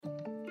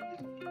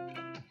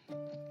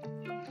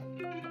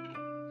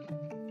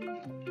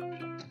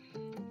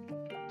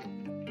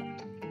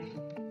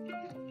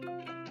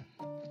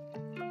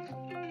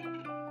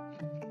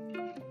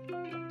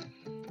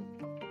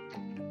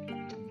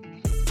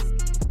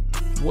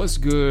What's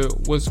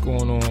good? What's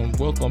going on?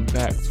 Welcome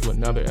back to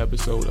another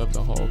episode of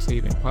the Hogs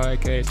Haven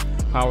podcast,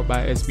 powered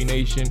by SB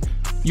Nation.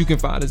 You can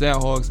find us at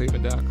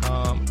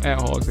hogshaven.com, at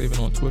Hogs Haven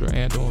on Twitter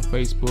and on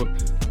Facebook.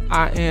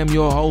 I am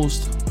your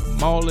host,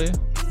 Molly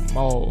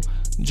Maul.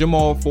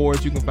 Jamal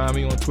Forrest. You can find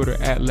me on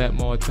Twitter at Let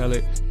Maul Tell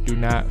It. Do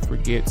not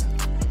forget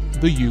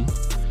the U.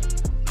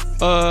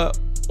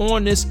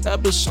 On this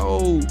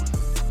episode,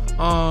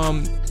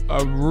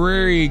 a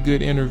very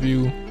good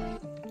interview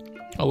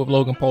with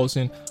Logan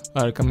Paulsen,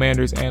 the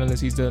Commanders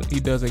analyst. He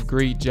does a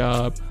great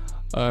job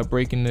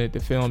breaking the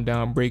film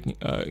down,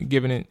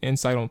 giving an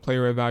insight on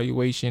player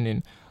evaluation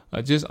and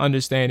just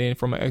understanding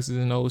from an X's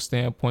and O's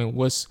standpoint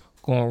what's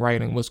going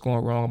right and what's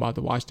going wrong about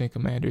the Washington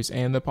Commanders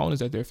and the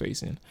opponents that they're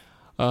facing.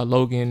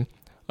 Logan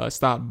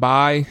stopped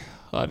by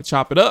to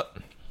chop it up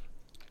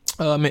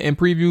and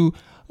preview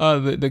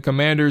the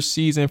Commanders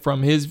season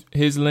from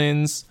his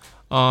lens,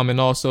 and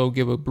also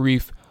give a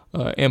brief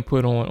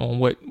input on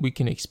what we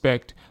can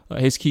expect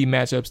his key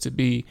matchups to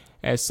be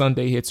as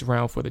Sunday hits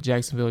around for the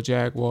Jacksonville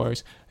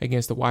Jaguars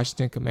against the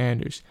Washington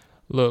Commanders.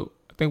 Look,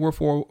 I think we're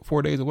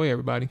four days away,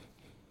 everybody.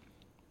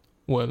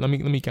 Well, let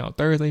me count: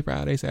 Thursday,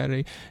 Friday,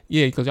 Saturday.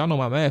 Yeah, because y'all know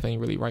my math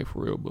ain't really right for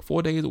real, but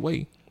 4 days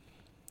away.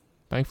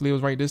 Thankfully, it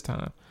was right this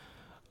time.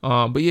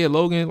 But yeah,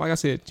 Logan, like I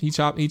said, he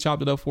chopped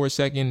it up for a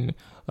second.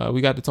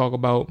 We got to talk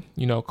about,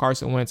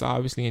 Carson Wentz,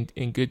 obviously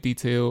in good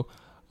detail.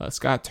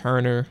 Scott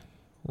Turner,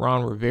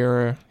 Ron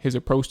Rivera, his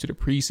approach to the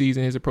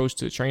preseason, his approach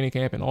to training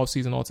camp and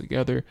offseason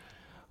altogether.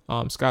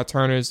 Scott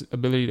Turner's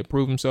ability to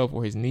prove himself,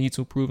 or his need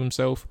to prove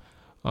himself.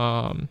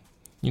 The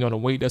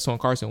weight that's on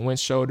Carson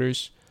Wentz's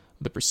shoulders,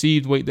 the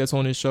perceived weight that's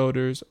on his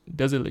shoulders.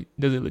 Does it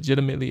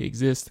legitimately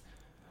exist?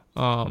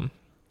 A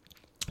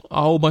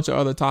whole bunch of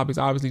other topics.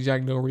 Obviously,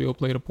 Jack Del Rio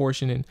played a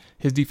portion in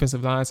his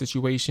defensive line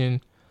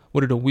situation.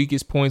 What are the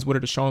weakest points? What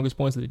are the strongest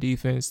points of the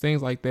defense?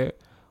 Things like that.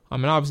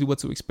 And obviously what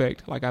to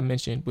expect, like I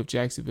mentioned, with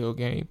Jacksonville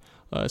game.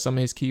 Some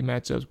of his key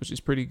matchups, which is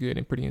pretty good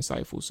and pretty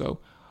insightful. So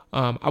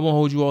I won't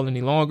hold you all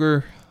any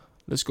longer.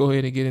 Let's go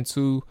ahead and get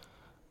into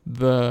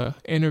the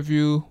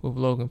interview with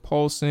Logan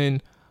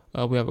Paulsen.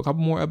 We have a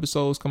couple more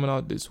episodes coming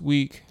out this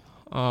week.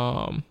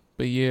 But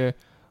yeah,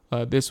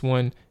 this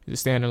one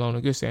is a standalone,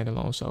 a good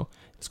standalone. So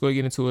let's go ahead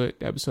and get into it.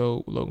 The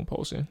episode with Logan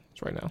Paulsen.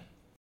 It's right now.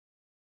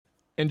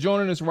 And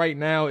joining us right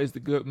now is the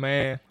good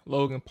man,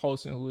 Logan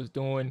Paulsen, who is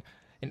doing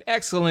an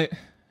excellent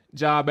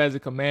job as a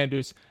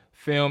Commanders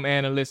film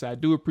analyst. I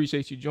do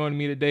appreciate you joining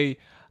me today.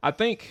 I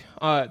think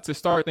to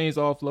start things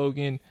off,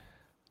 Logan,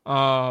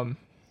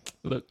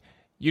 look,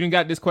 you done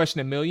got this question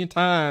a million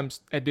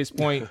times at this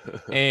point,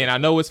 and I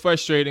know it's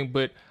frustrating,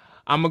 but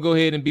I'm going to go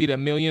ahead and be the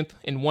millionth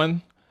in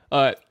one,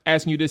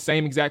 asking you this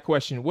same exact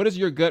question. What is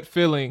your gut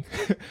feeling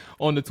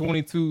on the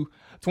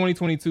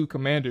 2022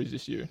 Commanders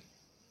this year?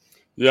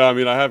 Yeah, I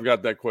mean, I have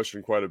got that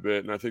question quite a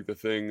bit, and I think the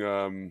thing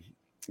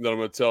that I'm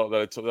going to tell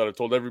that I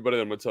told everybody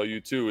that I'm going to tell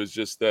you too is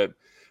just that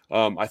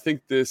I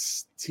think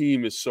this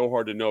team is so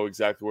hard to know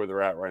exactly where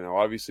they're at right now.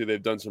 Obviously,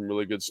 they've done some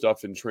really good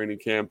stuff in training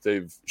camp.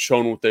 They've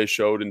shown what they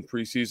showed in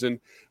preseason,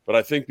 but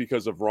I think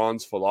because of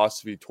Ron's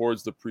philosophy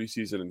towards the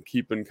preseason and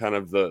keeping kind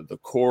of the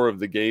core of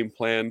the game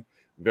plan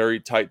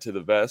very tight to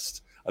the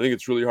vest, I think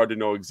it's really hard to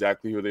know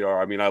exactly who they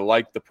are. I mean, I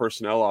like the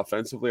personnel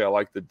offensively. I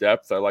like the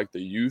depth. I like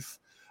the youth.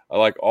 I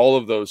like all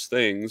of those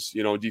things.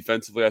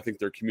 Defensively, I think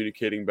they're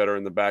communicating better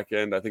in the back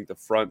end. I think the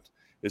front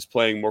is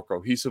playing more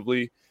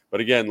cohesively.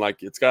 But again,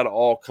 it's got to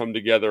all come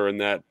together in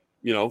that,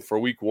 for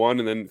week one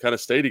and then kind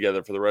of stay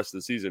together for the rest of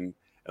the season.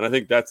 And I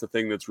think that's the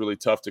thing that's really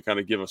tough to kind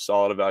of give a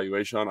solid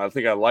evaluation on. I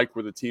think I like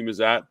where the team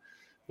is at,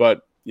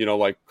 but,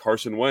 like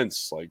Carson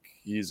Wentz,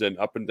 he's an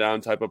up and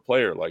down type of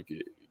player.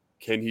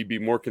 Can he be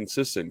more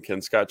consistent?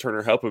 Can Scott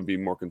Turner help him be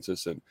more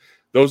consistent?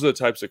 Those are the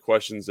types of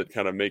questions that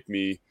kind of make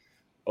me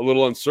a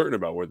little uncertain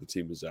about where the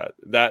team is at.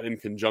 That in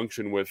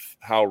conjunction with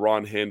how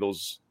Ron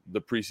handles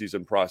the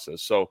preseason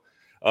process. So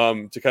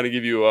to kind of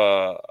give you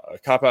a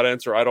cop-out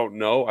answer, I don't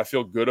know. I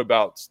feel good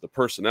about the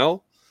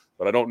personnel,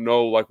 but I don't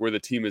know where the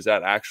team is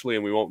at actually,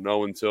 and we won't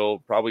know until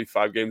probably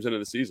 5 games into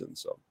the season.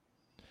 So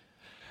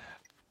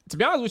to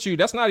be honest with you,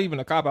 that's not even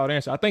a cop-out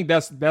answer. I think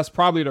that's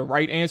probably the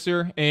right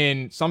answer.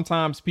 And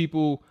sometimes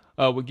people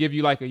would give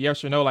you a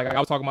yes or no. I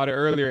was talking about it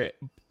earlier,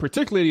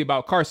 particularly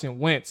about Carson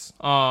Wentz.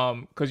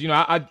 Because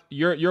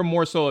you're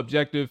more so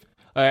objective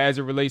as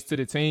it relates to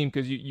the team,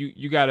 because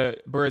you got a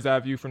bird's eye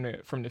view from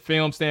the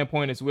film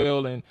standpoint as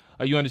well, and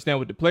you understand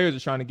what the players are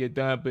trying to get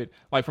done.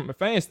 But from a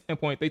fan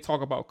standpoint, they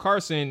talk about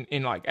Carson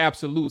in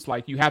absolutes,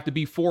 you have to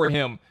be for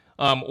him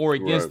or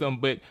against them.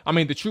 But I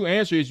mean, the true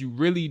answer is you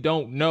really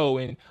don't know.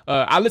 And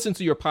I listen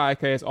to your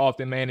podcast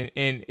often, man,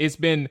 and it's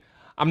been.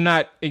 I'm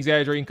not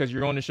exaggerating because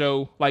you're on the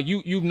show.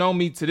 You've known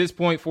me to this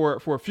point for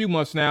a few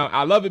months now.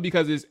 I love it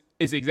because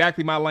it's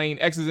exactly my lane,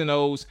 X's and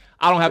O's.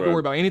 I don't have to worry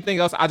about anything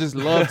else. I just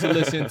love to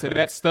listen to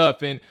that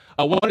stuff. And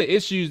one of the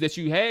issues that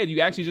you had,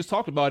 you actually just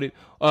talked about it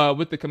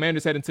with the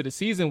Commanders heading into the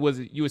season, was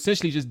you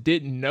essentially just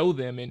didn't know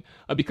them. And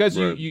because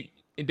you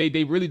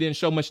they really didn't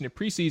show much in the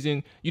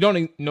preseason. You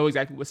don't know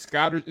exactly what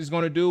Scott is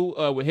going to do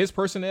with his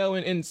personnel,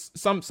 and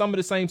some of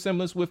the same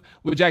semblance with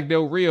Jack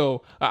Del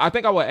Rio. I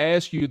think I will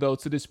ask you though,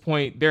 to this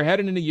point, they're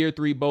heading into year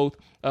 3, both.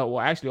 Well,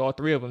 actually, all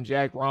 3 of them,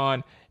 Jack,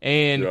 Ron,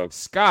 and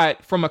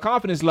Scott. From a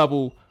confidence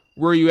level,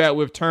 where are you at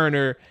with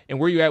Turner and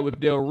where are you at with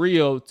Del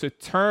Rio to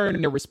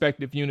turn their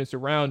respective units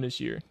around this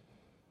year?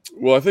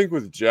 Well, I think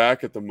with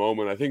Jack at the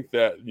moment, I think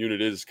that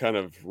unit is kind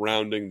of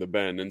rounding the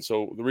bend. And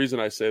so the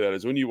reason I say that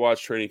is when you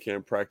watch training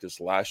camp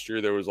practice last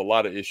year, there was a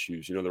lot of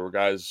issues. You know,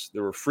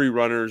 there were free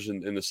runners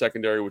in the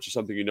secondary, which is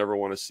something you never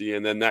want to see.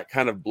 And then that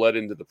kind of bled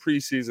into the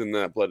preseason,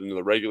 that bled into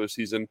the regular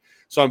season.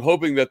 So I'm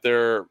hoping that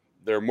they're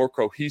more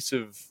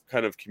cohesive,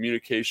 kind of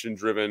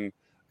communication-driven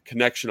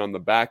connection on the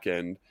back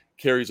end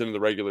carries into the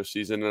regular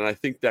season. And I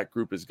think that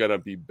group is going to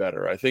be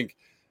better. I think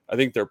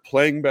they're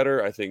playing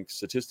better. I think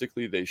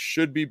statistically they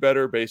should be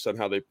better based on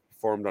how they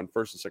performed on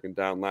first and second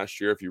down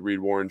last year. If you read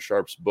Warren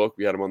Sharp's book,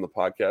 we had him on the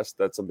podcast.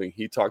 That's something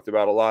he talked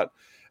about a lot.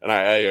 And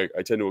I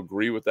tend to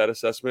agree with that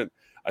assessment.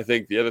 I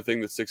think the other thing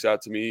that sticks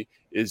out to me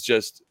is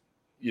just,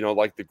 you know,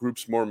 like the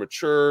group's more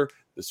mature,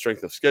 the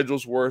strength of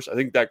schedule's worse. I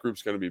think that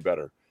group's going to be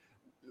better.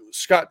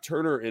 Scott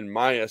Turner, in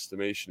my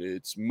estimation,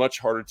 it's much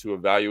harder to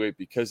evaluate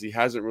because he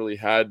hasn't really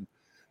had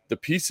the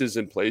pieces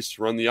in place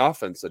to run the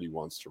offense that he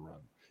wants to run.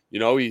 You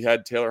know, he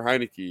had Taylor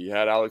Heineke, he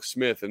had Alex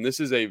Smith, and this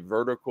is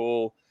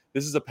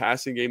a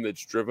passing game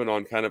that's driven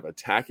on kind of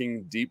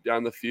attacking deep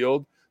down the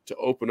field to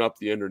open up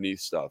the underneath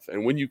stuff.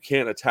 And when you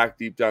can't attack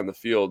deep down the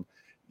field,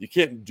 you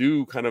can't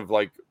do kind of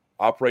like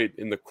operate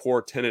in the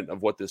core tenet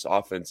of what this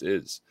offense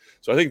is.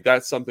 So I think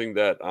that's something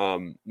that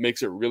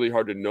makes it really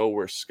hard to know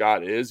where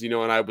Scott is, you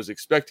know, and I was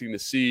expecting to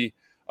see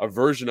a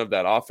version of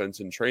that offense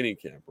in training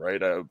camp, right?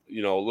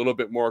 You know, a little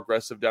bit more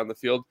aggressive down the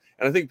field.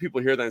 And I think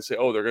people hear that and say,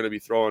 oh, they're going to be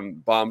throwing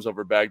bombs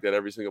over Baghdad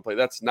every single play.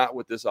 That's not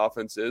what this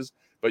offense is,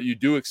 but you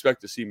do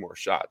expect to see more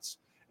shots.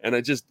 And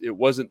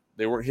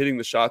they weren't hitting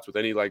the shots with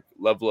any like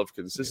level of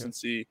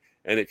consistency.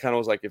 And it kind of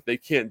was like, if they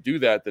can't do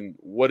that, then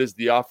what is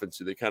the offense?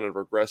 Do they kind of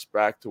regress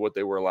back to what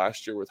they were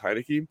last year with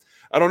Heineke?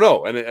 I don't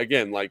know. And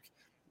again, like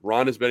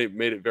Ron has made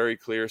it very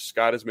clear.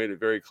 Scott has made it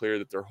very clear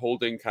that they're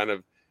holding kind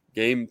of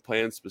game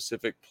plan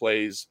specific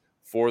plays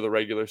for the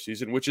regular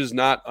season, which is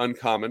not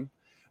uncommon.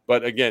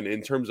 But again,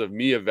 in terms of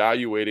me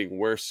evaluating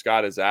where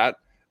Scott is at,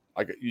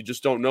 you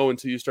just don't know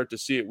until you start to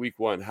see it week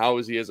 1. How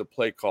is he as a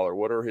play caller?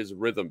 What are his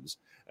rhythms?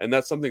 And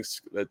that's something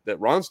that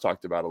Ron's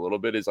talked about a little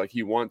bit, is like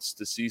he wants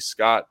to see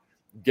Scott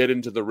get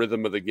into the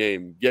rhythm of the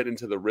game, get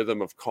into the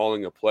rhythm of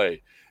calling a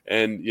play.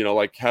 And, you know,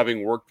 like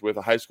having worked with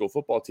a high school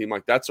football team,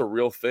 like that's a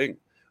real thing.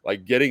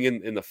 Like getting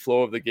in the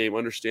flow of the game,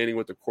 understanding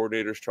what the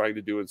coordinator is trying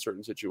to do in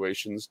certain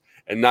situations,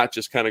 and not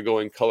just kind of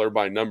going color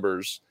by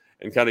numbers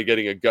and kind of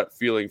getting a gut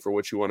feeling for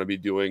what you want to be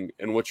doing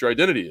and what your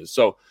identity is.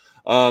 So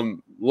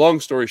long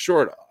story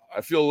short,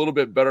 I feel a little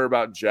bit better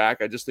about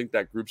Jack. I just think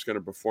that group's going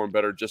to perform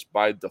better just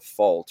by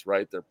default,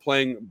 right? They're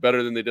playing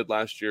better than they did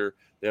last year.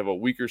 They have a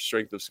weaker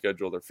strength of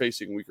schedule. They're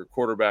facing weaker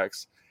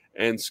quarterbacks.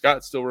 And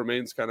Scott still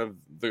remains kind of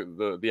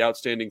the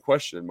outstanding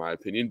question, in my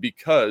opinion,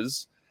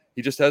 because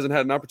he just hasn't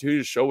had an opportunity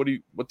to show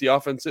what the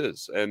offense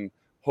is. And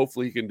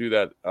hopefully he can do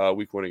that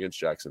week 1 against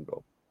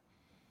Jacksonville.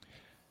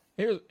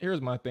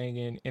 Here's my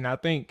thing. And I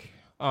think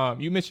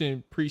you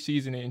mentioned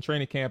preseason and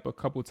training camp a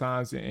couple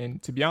times.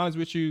 And to be honest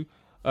with you,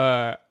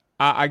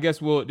 I guess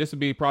this will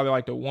be probably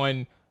like the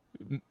one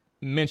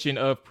mention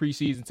of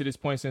preseason to this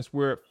point, since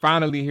we're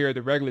finally here at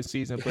the regular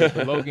season. But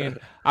for Logan,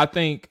 I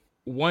think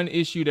one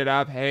issue that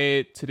I've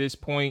had to this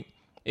point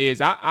is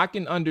I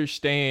can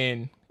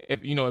understand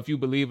if you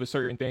believe a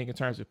certain thing in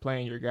terms of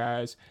playing your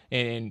guys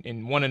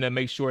and wanting to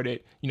make sure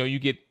that, you know,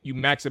 you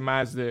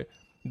maximize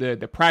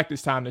the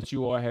practice time that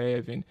you all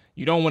have, and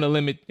you don't want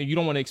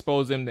to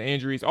expose them to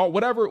injuries or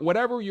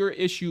whatever your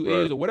issue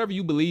is, or whatever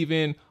you believe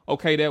in.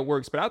 Okay, that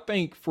works. But I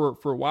think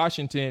for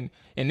Washington,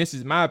 and this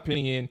is my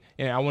opinion,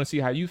 and I want to see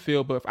how you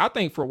feel, but I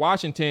think for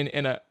Washington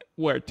and a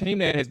team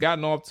that has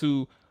gotten off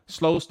to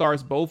slow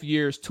starts both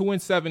years,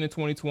 2-7 in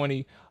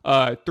 2020,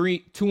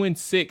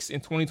 2-6 in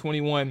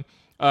 2021,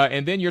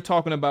 and then you're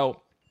talking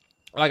about,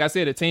 like I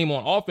said, a team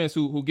on offense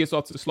who gets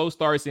off to the slow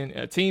starts, and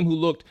a team who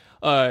looked,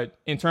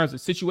 in terms of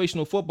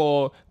situational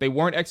football, they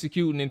weren't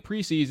executing in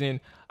preseason.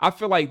 I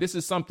feel like this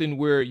is something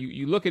where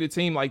you look at a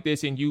team like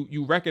this and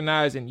you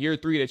recognize in year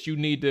 3 that you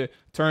need to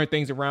turn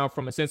things around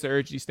from a sense of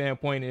urgency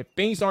standpoint. And if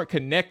things aren't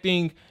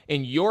connecting,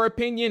 in your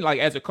opinion, like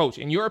as a coach,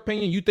 in your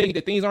opinion, you think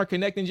that things aren't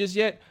connecting just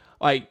yet,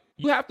 like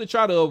you have to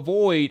try to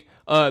avoid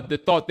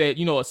the thought that,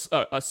 you know,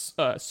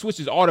 a switch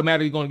is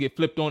automatically going to get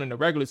flipped on in the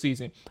regular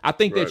season. I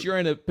think that you're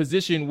in a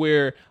position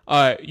where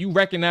you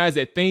recognize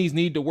that things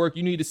need to work.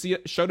 You need to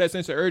show that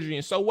sense of urgency.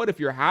 And so what if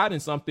you're hiding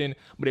something?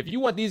 But if you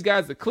want these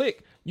guys to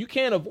click, you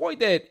can't avoid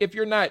that if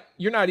you're not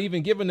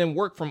even giving them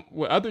work from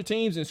other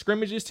teams in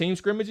team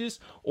scrimmages,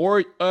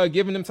 or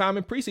giving them time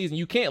in preseason.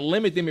 You can't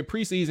limit them in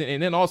preseason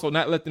and then also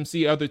not let them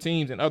see other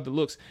teams and other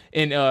looks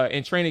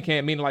in training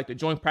camp, meaning like the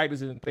joint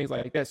practices and things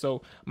like that.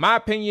 So my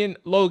opinion,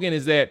 Logan,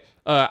 is that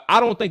I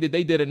don't think that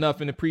they did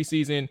enough in the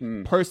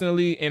preseason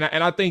personally, and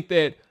I think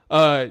that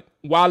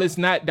while it's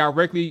not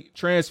directly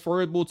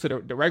transferable to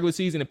the regular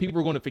season, and people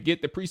are going to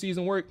forget the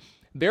preseason work,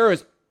 there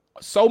is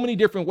so many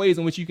different ways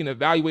in which you can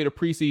evaluate a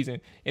preseason,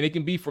 and it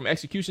can be from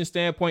execution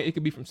standpoint, it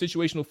can be from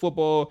situational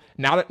football,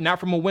 not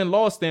from a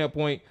win-loss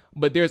standpoint,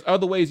 but there's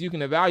other ways you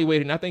can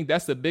evaluate it. And I think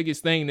that's the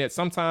biggest thing, that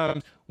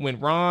sometimes when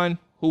Ron,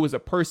 who is a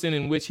person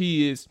in which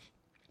he is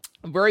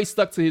very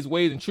stuck to his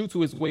ways and true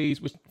to his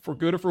ways, which for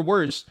good or for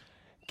worse,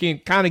 can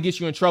kind of get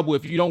you in trouble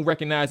if you don't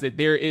recognize that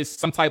there is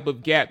some type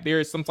of gap. There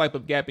is some type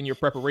of gap in your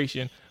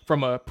preparation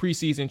from a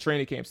preseason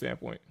training camp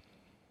standpoint.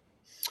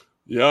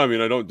 Yeah, I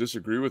mean, I don't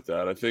disagree with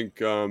that. I think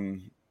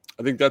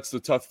that's the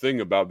tough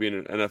thing about being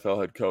an NFL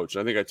head coach.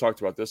 I think I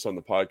talked about this on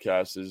the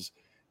podcast is,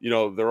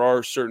 there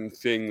are certain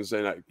things,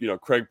 and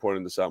Craig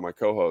pointed this out, my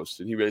co-host,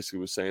 and he basically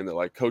was saying that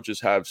like coaches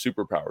have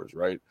superpowers,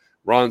 right?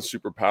 Ron's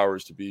superpower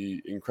is to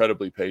be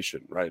incredibly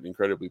patient, right?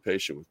 Incredibly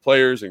patient with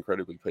players,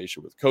 incredibly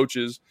patient with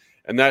coaches,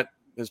 and that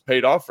has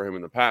paid off for him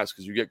in the past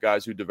because you get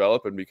guys who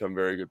develop and become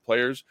very good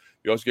players.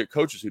 You also get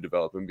coaches who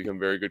develop and become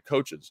very good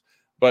coaches.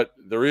 But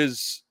there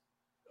is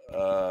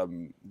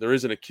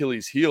an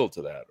Achilles heel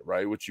to that,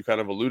 right? Which you kind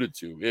of alluded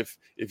to. If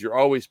you're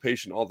always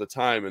patient all the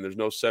time and there's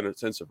no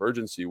sense of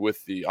urgency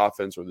with the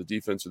offense or the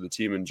defense or the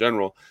team in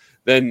general,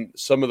 then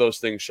some of those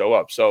things show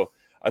up. So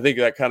I think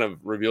that kind of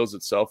reveals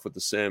itself with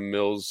the Sam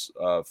Mills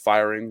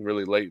firing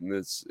really late in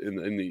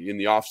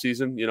the off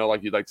season.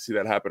 Like you'd like to see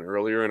that happen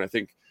earlier. And I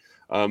think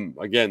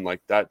again, like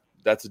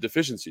that's a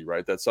deficiency,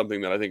 right? That's something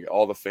that I think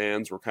all the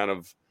fans were kind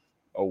of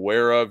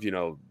aware of.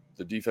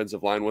 The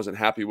defensive line wasn't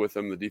happy with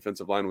him. The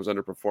defensive line was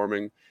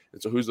underperforming.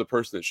 And so who's the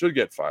person that should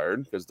get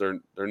fired? Because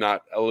they're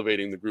not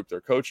elevating the group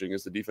they're coaching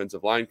as the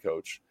defensive line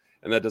coach.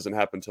 And that doesn't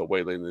happen until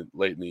way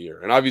late in the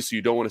year. And obviously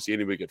you don't want to see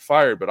anybody get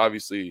fired, but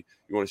obviously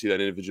you want to see that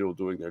individual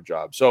doing their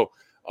job. So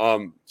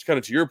it's kind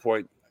of to your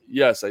point.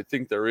 Yes, I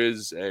think there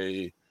is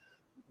a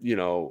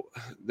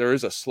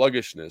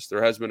sluggishness.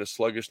 There has been a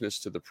sluggishness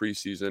to the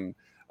preseason.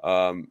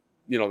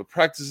 The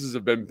practices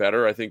have been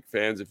better. I think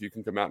fans, if you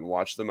can come out and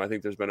watch them, I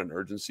think there's been an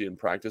urgency in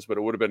practice, but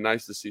it would have been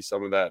nice to see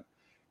some of that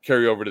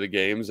carry over to the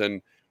games.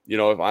 And,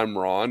 if I'm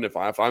Ron, if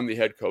I'm the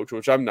head coach,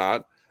 which I'm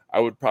not, I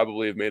would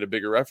probably have made a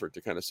bigger effort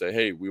to kind of say,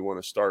 hey, we want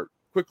to start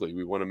quickly.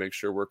 We want to make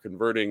sure we're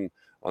converting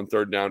on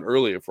third down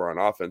early. If we're on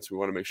offense, we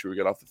want to make sure we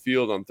get off the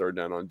field on third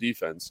down on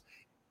defense,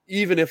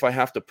 even if I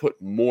have to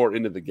put more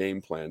into the game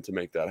plan to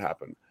make that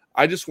happen.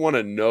 I just want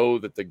to know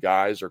that the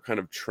guys are kind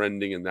of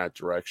trending in that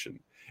direction.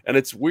 And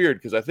it's weird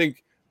because I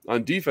think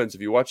on defense,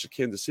 if you watch the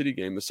Kansas City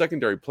game, the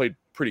secondary played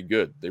pretty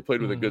good. They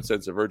played with a good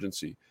sense of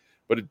urgency,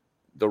 but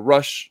the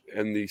rush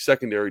and the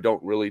secondary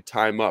don't really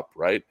time up,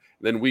 right?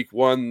 And then week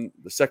one,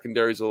 the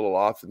secondary is a little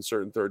off in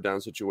certain third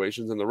down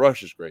situations, and the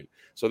rush is great.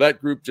 So that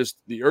group, just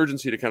the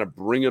urgency to kind of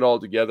bring it all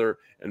together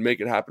and make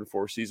it happen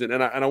for a season.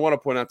 And I want to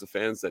point out to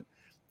fans that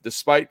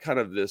despite kind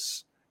of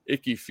this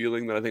icky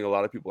feeling that I think a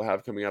lot of people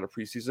have coming out of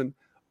preseason,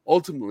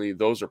 ultimately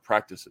those are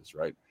practices,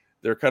 right?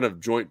 They're kind of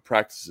joint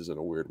practices in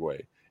a weird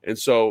way. And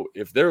so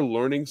if they're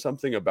learning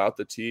something about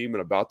the team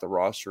and about the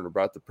roster and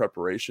about the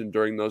preparation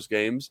during those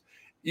games,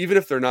 even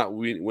if they're not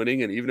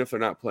winning and even if they're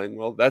not playing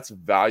well, that's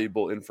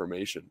valuable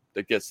information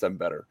that gets them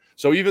better.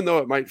 So even though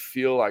it might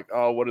feel like,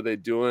 oh, what are they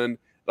doing?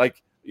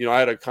 Like, I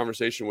had a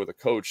conversation with a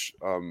coach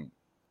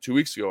 2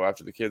 weeks ago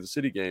after the Kansas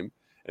City game,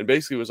 and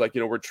basically was like,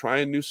 we're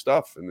trying new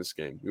stuff in this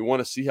game. We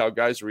want to see how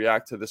guys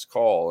react to this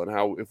call and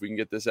how, if we can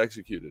get this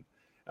executed.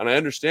 And I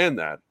understand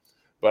that.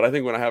 But I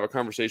think when I have a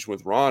conversation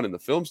with Ron in the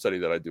film study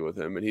that I do with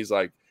him, and he's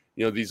like,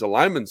 these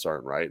alignments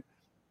aren't right,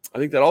 I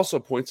think that also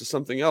points to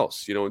something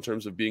else, in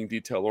terms of being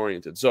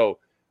detail-oriented. So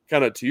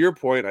kind of to your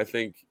point, I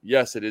think,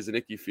 yes, it is an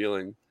icky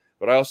feeling,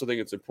 but I also think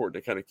it's important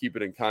to kind of keep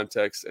it in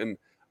context. And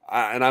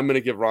I'm going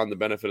to give Ron the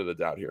benefit of the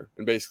doubt here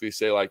and basically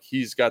say, like,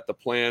 he's got the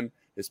plan.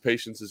 His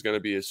patience is going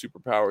to be his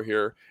superpower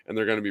here, and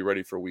they're going to be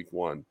ready for week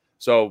one.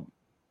 So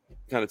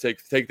kind of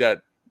take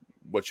that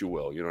what you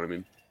will. You know what I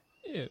mean?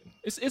 Yeah,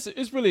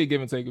 it's really a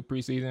give and take of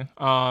preseason.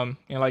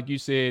 And like you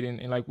said,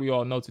 and like we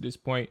all know to this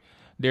point,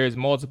 there's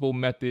multiple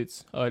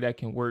methods that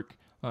can work.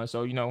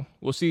 So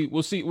we'll see.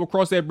 We'll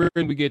cross that bridge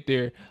when we get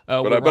there.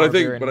 But I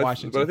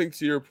think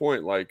to your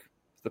point, like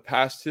the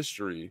past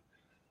history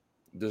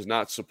does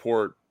not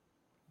support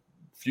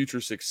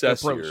future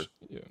success here.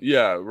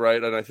 Yeah,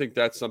 right. And I think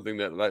that's something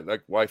that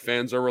like why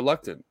fans are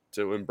reluctant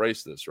to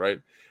embrace this, right?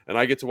 And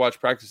I get to watch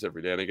practice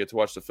every day, and I get to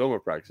watch the film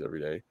of practice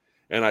every day.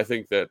 And I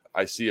think that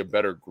I see a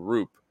better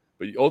group,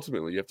 but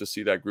ultimately you have to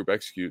see that group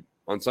execute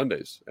on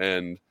Sundays.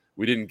 And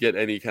we didn't get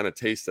any kind of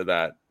taste of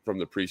that from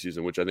the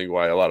preseason, which I think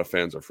why a lot of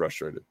fans are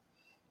frustrated.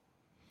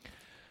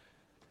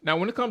 Now,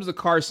 when it comes to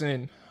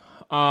Carson,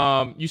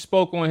 you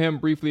spoke on him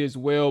briefly as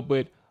well,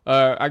 but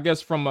I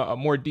guess from a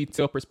more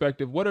detailed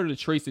perspective, what are the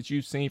traits that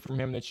you've seen from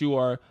him that you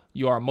are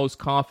most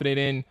confident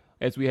in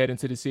as we head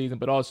into the season?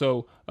 But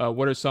also,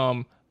 what are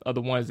some of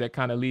the ones that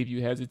kind of leave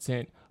you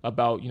hesitant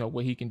about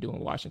what he can do in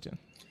Washington?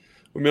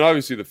 I mean,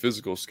 obviously the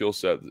physical skill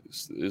set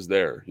is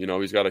there. You know,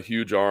 he's got a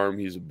huge arm.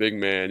 He's a big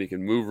man. He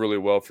can move really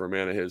well for a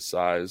man of his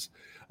size.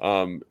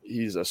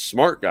 He's a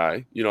smart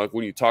guy. You know, like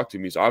when you talk to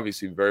him, he's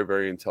obviously very,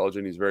 very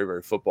intelligent. He's very,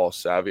 very football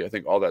savvy. I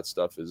think all that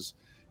stuff is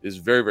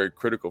very, very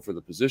critical for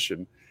the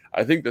position.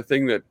 I think the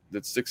thing that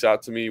sticks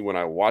out to me when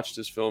I watched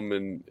this film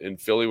in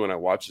Philly, when I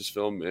watched this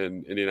film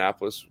in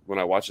Indianapolis, when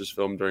I watched this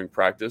film during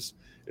practice,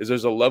 is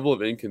there's a level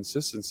of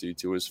inconsistency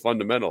to his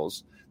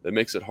fundamentals that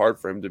makes it hard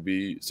for him to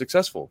be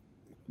successful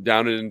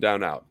down in and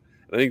down out.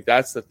 And I think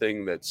that's the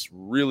thing that's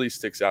really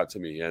sticks out to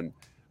me. And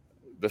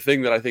the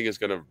thing that I think is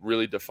going to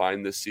really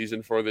define this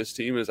season for this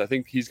team is I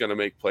think he's going to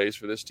make plays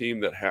for this team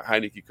that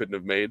Heinicke couldn't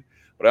have made.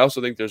 But I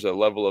also think there's a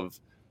level of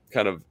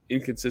kind of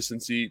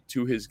inconsistency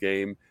to his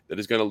game that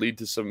is going to lead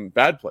to some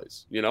bad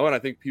plays, you know, and I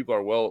think people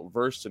are well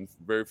versed and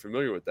very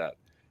familiar with that.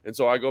 And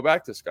so I go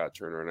back to Scott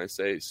Turner and I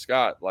say,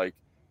 Scott, like,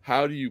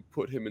 how do you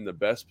put him in the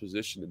best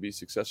position to be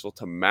successful,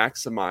 to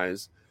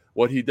maximize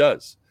what he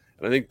does?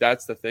 And I think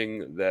that's the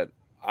thing that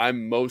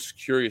I'm most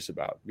curious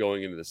about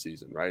going into the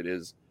season, right?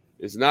 Is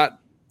not,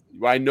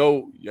 I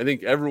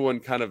think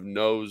everyone kind of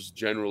knows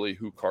generally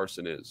who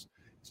Carson is.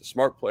 He's a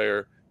smart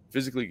player,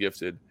 physically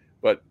gifted,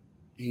 but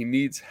he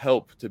needs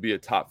help to be a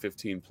top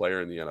 15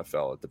 player in the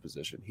NFL at the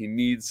position. He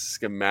needs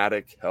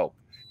schematic help.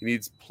 He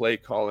needs play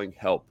calling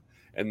help.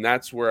 And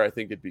that's where I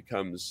think it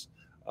becomes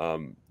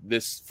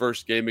this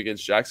first game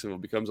against Jacksonville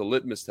becomes a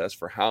litmus test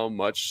for how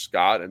much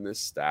Scott and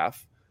this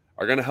staff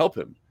are going to help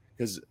him.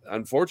 Because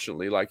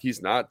unfortunately, like,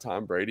 he's not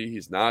Tom Brady,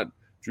 he's not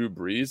Drew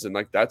Brees, and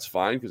like that's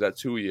fine because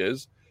that's who he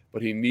is.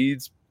 But he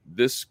needs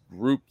this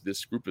group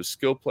of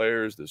skill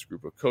players, this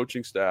group of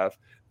coaching staff,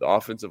 the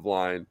offensive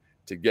line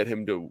to get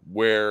him to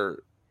where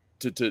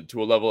to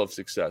a level of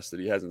success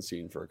that he hasn't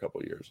seen for a couple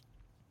of years.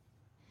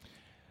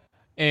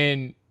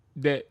 And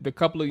the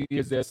couple of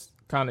years that's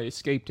kind of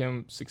escaped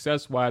him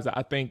success-wise,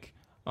 I think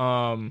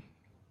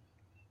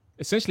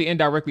essentially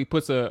indirectly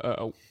puts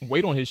a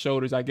weight on his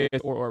shoulders, I guess,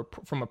 or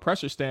from a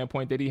pressure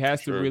standpoint that he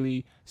has to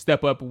really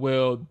step up.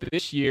 Well,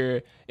 this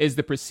year, is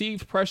the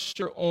perceived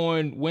pressure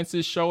on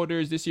Wentz's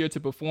shoulders this year to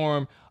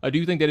perform? Do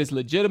you think that is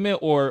legitimate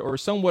or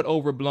somewhat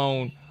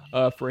overblown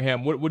for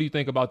him? What do you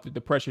think about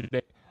the pressure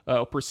that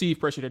perceived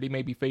pressure that he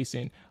may be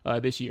facing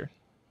this year?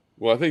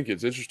 Well, I think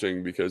it's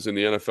interesting because in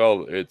the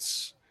NFL,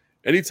 it's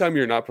anytime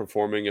you're not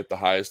performing at the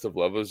highest of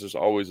levels, there's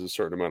always a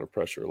certain amount of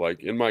pressure.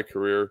 Like in my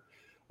career,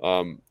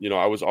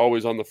 I was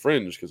always on the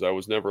fringe because I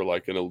was never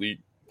like an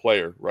elite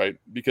player, right?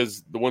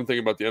 Because the one thing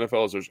about the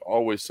NFL is there's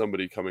always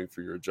somebody coming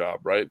for your job,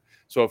 right?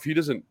 So if he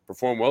doesn't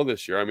perform well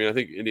this year, I mean, I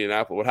think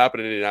what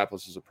happened in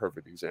Indianapolis is a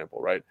perfect example,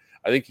 right?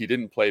 I think he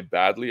didn't play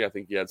badly. I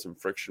think he had some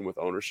friction with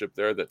ownership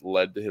there that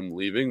led to him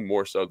leaving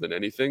more so than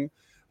anything.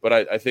 But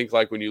I think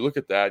like when you look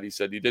at that, he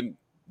said he didn't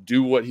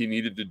do what he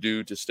needed to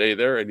do to stay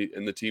there,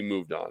 and the team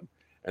moved on.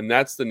 And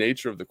that's the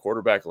nature of the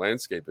quarterback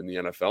landscape in the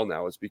NFL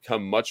now. It's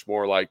become much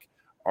more like,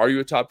 are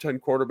you a top 10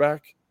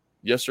 quarterback?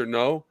 Yes or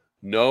no?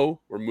 No,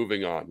 we're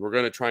moving on. We're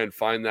going to try and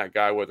find that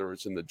guy, whether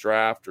it's in the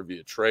draft or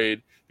via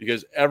trade,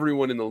 because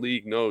everyone in the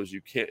league knows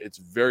it's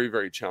very,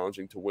 very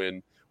challenging to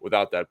win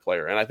without that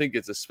player. And I think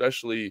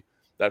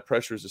that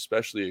pressure is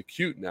especially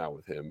acute now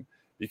with him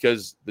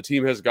because the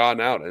team has gone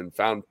out and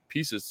found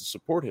pieces to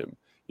support him.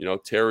 You know,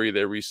 Terry,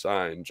 they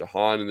re-signed.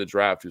 Jahan in the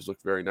draft, who's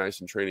looked very nice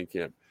in training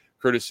camp.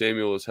 Curtis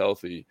Samuel is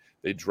healthy.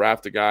 They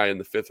draft a guy in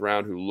the 5th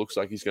round who looks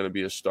like he's going to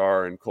be a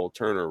star in Cole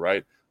Turner,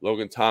 right?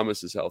 Logan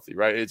Thomas is healthy,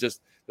 right? It's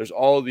just, there's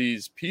all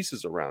these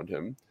pieces around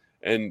him.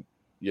 And,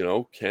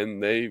 can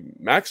they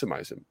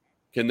maximize him?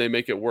 Can they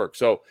make it work?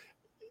 So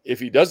if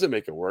he doesn't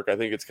make it work, I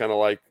think it's kind of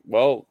like,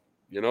 well,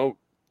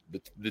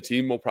 the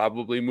team will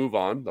probably move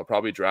on. They'll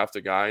probably draft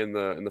a guy in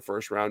the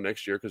 1st round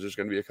next year because there's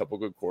going to be a couple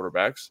good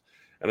quarterbacks.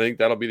 And I think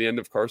that'll be the end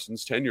of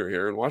Carson's tenure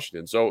here in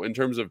Washington. So in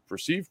terms of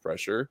perceived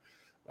pressure,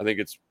 I think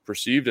it's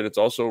perceived and it's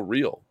also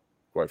real,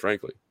 quite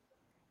frankly.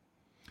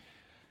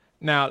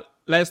 Now,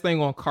 last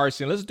thing on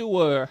Carson, let's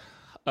do a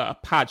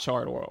pie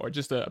chart or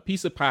just a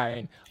piece of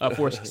pie. And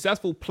for a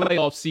successful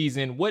playoff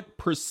season, what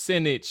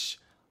percentage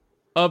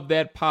of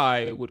that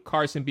pie would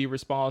Carson be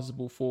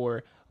responsible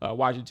for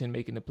Washington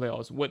making the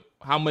playoffs?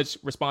 How much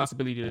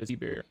responsibility does he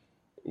bear?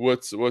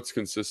 What's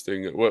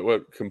consisting?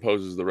 What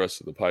composes the rest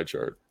of the pie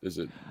chart? Is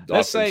it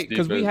let's say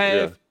because we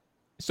have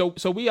so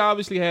we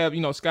obviously have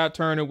Scott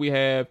Turner, we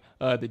have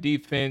the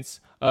defense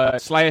 /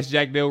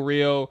 Jack Del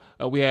Rio,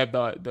 we have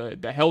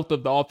the health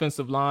of the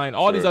offensive line,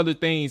 all these other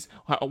things.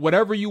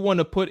 Whatever you want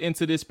to put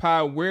into this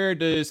pie, where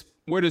does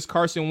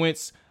Carson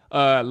Wentz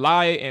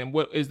lie, and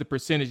what is the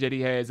percentage that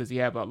he has? Does he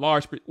have a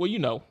large? Well,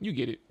 you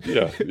get it.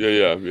 Yeah,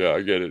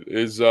 I get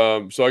it.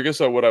 So I guess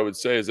what I would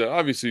say is that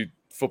obviously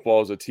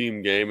football is a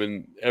team game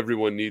and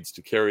everyone needs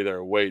to carry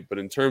their weight. But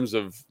in terms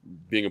of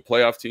being a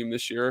playoff team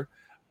this year,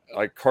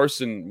 like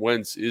Carson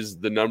Wentz is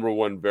the number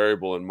one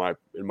variable in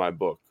my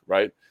book,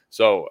 right?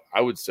 So I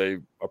would say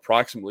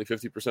approximately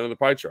 50% of the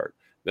pie chart.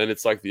 Then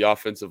it's like the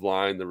offensive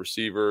line, the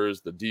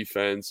receivers, the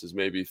defense is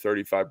maybe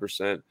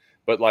 35%.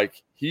 But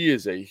like he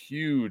is a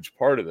huge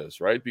part of this,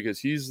 right? Because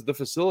he's the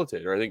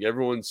facilitator. I think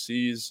everyone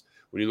sees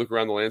when you look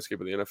around the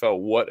landscape of the NFL,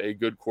 what a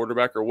good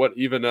quarterback, or what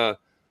even not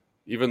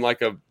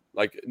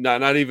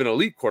even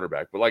elite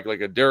quarterback, but like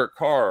a Derek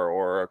Carr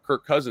or a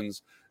Kirk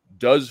Cousins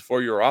does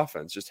for your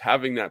offense. Just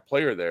having that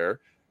player there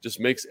just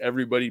makes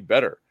everybody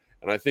better.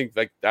 And I think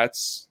like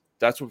that's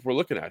what we're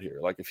looking at here.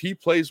 Like if he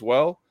plays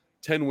well,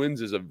 10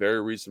 wins is a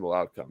very reasonable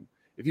outcome.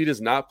 If he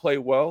does not play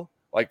well,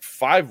 like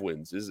 5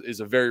 wins is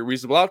a very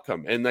reasonable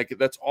outcome. And like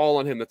that's all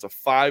on him. That's a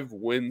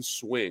 5-win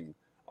swing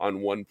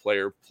on one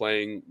player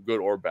playing good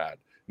or bad.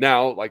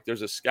 Now, like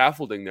there's a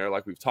scaffolding there,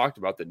 like we've talked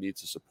about, that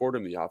needs to support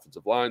him: the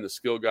offensive line, the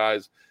skill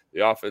guys,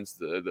 the offense,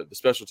 the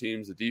special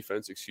teams, the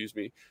defense,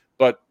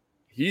 But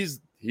he,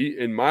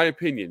 in my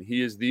opinion,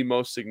 he is the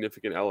most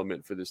significant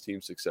element for this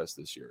team's success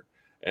this year.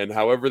 And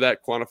however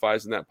that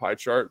quantifies in that pie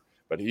chart,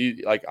 but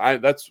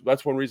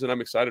that's one reason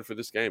I'm excited for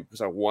this game,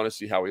 because I want to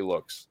see how he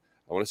looks.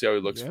 I want to see how he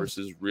looks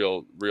versus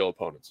real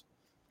opponents.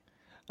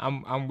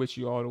 I'm with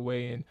you all the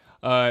way.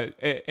 And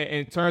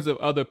in terms of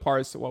other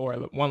parts,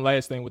 one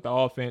last thing with the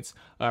offense,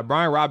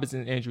 Brian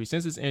Robinson's injury.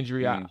 Since his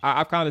injury,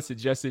 I've kind of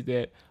suggested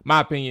that, my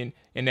opinion,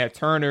 in that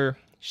Turner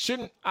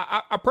shouldn't.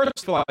 I personally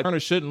feel like Turner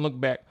shouldn't look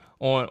back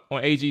on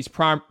AG's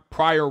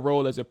prior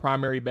role as a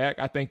primary back.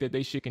 I think that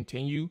they should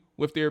continue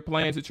with their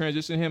plan to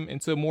transition him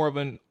into more of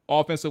an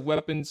offensive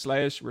weapon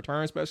 /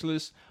 return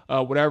specialist,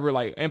 whatever,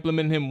 like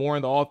implementing him more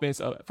in the offense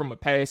from a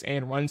pass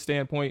and run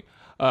standpoint.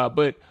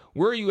 But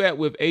where are you at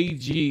with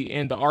AG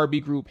and the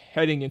RB group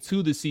heading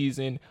into the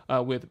season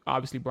with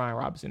obviously Brian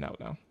Robinson out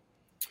now?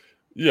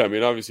 Yeah, I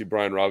mean, obviously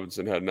Brian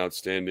Robinson had an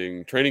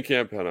outstanding training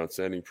camp, had an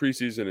outstanding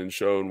preseason, and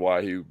shown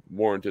why he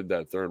warranted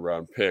that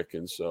 3rd-round pick.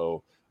 And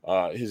so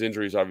his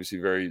injury is obviously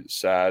very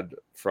sad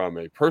from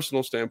a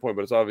personal standpoint,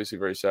 but it's obviously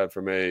very sad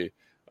from a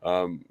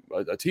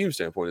team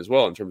standpoint as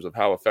well, in terms of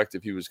how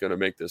effective he was going to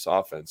make this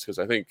offense. Because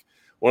I think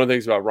one of the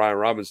things about Brian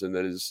Robinson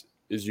that is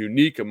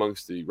unique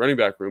amongst the running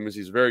back room is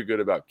he's very good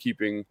about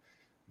keeping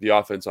the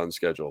offense on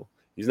schedule.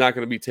 He's not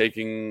going to be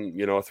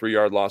taking, a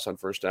 3-yard loss on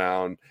first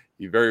down.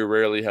 He very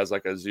rarely has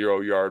like a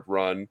 0-yard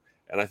run.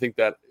 And I think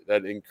that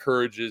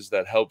encourages,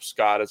 that helps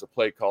Scott as a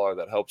play caller,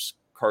 that helps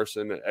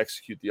Carson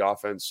execute the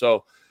offense.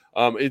 So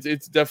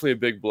it's definitely a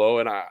big blow.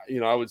 And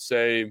I would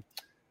say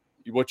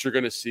what you're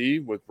going to see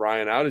with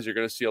Brian out is you're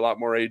going to see a lot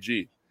more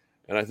AG.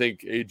 And I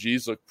think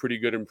AG's looked pretty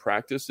good in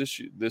practice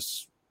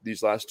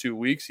these last 2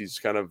 weeks. He's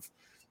kind of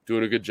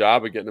doing a good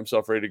job of getting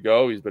himself ready to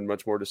go. He's been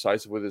much more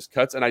decisive with his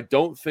cuts. And I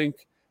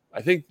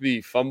think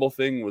the fumble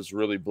thing was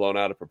really blown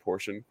out of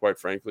proportion, quite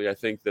frankly. I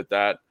think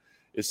that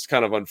is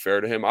kind of unfair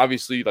to him.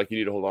 Obviously, like, you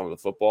need to hold on to the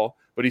football,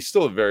 but he's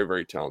still a very,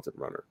 very talented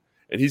runner.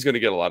 And he's going to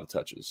get a lot of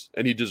touches,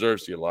 and he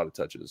deserves to get a lot of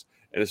touches.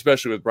 And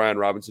especially with Brian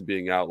Robinson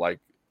being out, like,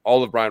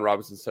 all of Brian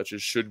Robinson's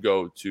touches should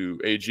go to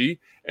AG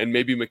and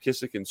maybe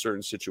McKissick in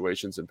certain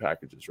situations and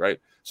packages, right?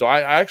 So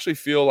I actually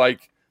feel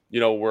like,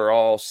 we're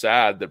all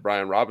sad that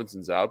Brian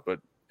Robinson's out, but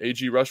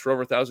AG rushed for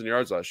over 1,000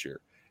 yards last year.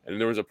 And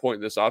there was a point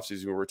in this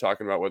offseason where we're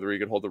talking about whether he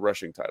could hold the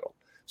rushing title.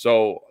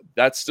 So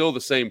that's still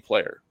the same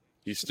player.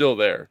 He's still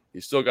there.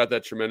 He's still got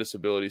that tremendous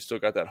ability. He's still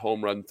got that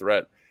home run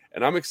threat.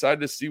 And I'm excited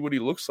to see what he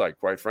looks like,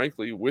 quite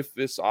frankly, with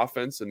this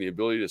offense and the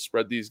ability to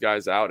spread these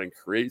guys out and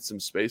create some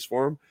space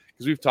for him.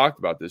 Because we've talked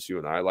about this, you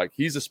and I. Like,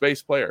 he's a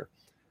space player.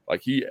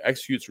 Like, he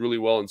executes really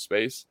well in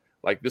space.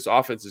 Like, this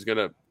offense is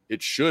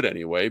it should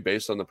anyway,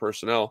 based on the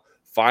personnel,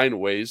 find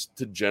ways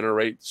to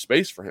generate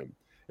space for him.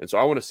 And so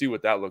I want to see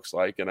what that looks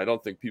like. And I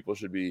don't think people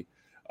should be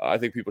I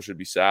think people should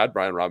be sad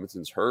Brian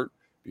Robinson's hurt,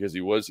 because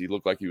he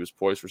looked like he was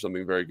poised for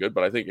something very good.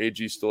 But I think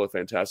AG is still a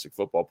fantastic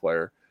football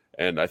player.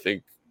 And I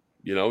think,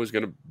 is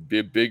going to be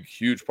a big,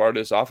 huge part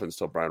of this offense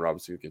till Brian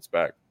Robinson gets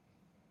back.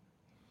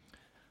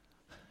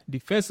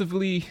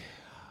 Defensively,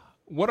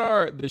 what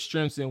are the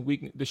strengths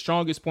and the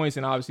strongest points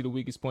and obviously the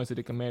weakest points of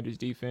the Commanders'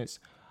 defense?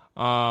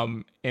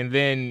 And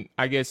then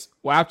I guess,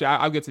 after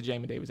I'll get to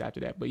Jamin Davis after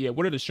that. But yeah,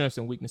 what are the strengths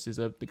and weaknesses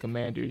of the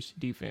Commanders'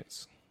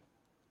 defense?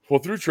 Well,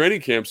 through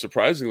training camp,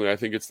 surprisingly, I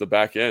think it's the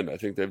back end. I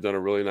think they've done a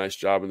really nice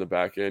job in the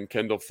back end.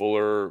 Kendall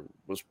Fuller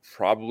was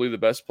probably the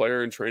best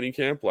player in training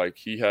camp. Like,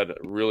 he had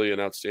really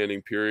an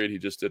outstanding period. He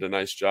just did a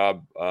nice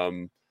job,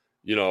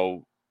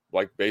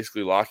 like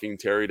basically locking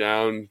Terry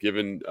down,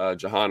 giving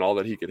Jahan all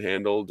that he could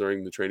handle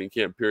during the training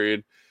camp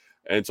period.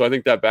 And so I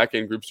think that back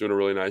end group's doing a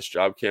really nice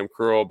job. Cam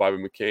Curl, Bobby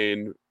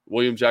McCain,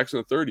 William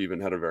Jackson III even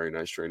had a very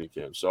nice training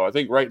camp. So I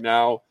think right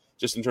now,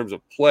 just in terms of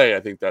play, I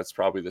think that's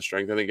probably the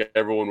strength. I think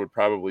everyone would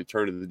probably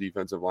turn to the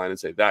defensive line and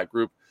say that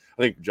group.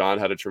 I think John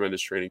had a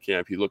tremendous training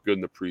camp. He looked good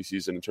in the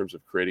preseason in terms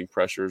of creating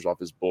pressures off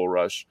his bull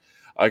rush.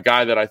 A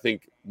guy that I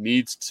think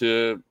needs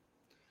to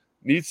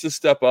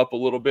step up a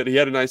little bit. He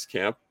had a nice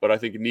camp, but I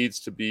think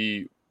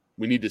we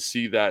need to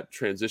see that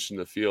transition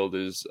to the field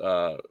is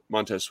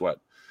Montez Sweat.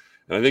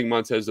 And I think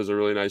Montez does a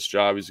really nice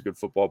job. He's a good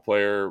football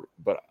player,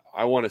 but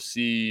I want to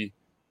see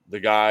the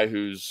guy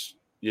who's,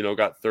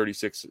 got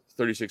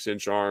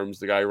 36-inch arms,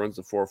 the guy who runs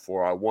the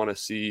 4.4. I want to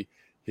see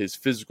his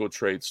physical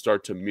traits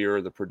start to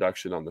mirror the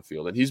production on the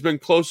field. And he's been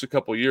close a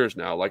couple years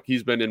now. Like,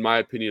 he's been, in my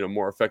opinion, a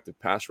more effective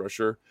pass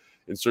rusher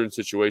in certain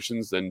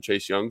situations than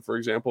Chase Young, for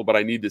example, but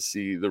I need to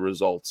see the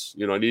results.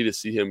 I need to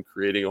see him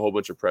creating a whole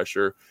bunch of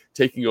pressure,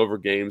 taking over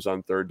games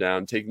on third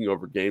down, taking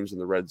over games in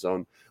the red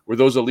zone, where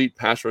those elite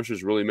pass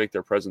rushers really make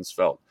their presence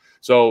felt.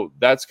 So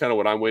that's kind of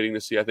what I'm waiting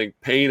to see. I think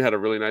Payne had a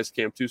really nice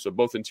camp too. So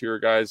both interior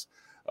guys,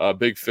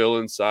 Big Phil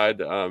inside,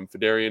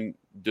 Fedarian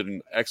did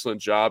an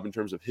excellent job in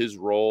terms of his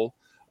role.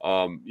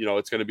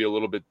 It's going to be a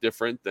little bit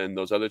different than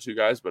those other two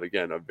guys, but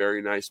again, a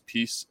very nice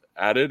piece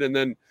added. And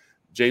then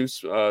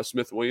James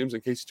Smith-Williams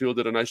and Casey Toohill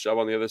did a nice job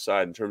on the other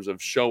side in terms of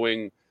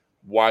showing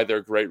why they're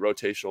great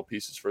rotational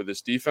pieces for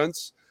this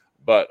defense.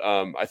 But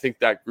I think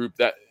that group,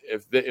 that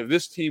if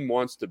this team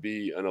wants to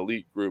be an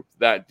elite group,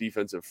 that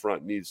defensive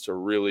front needs to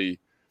really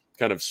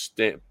kind of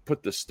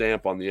put the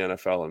stamp on the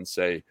NFL and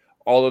say,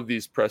 all of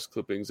these press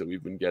clippings that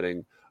we've been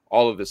getting,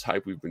 all of this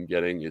hype we've been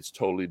getting, it's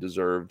totally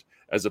deserved,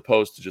 as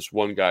opposed to just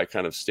one guy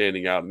kind of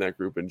standing out in that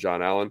group and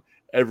John Allen.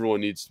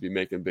 Everyone needs to be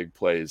making big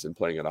plays and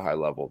playing at a high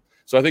level.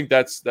 So I think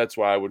that's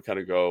why I would kind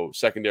of go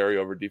secondary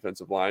over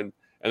defensive line.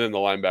 And then the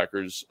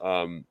linebackers,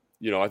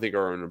 I think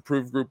are an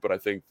improved group, but I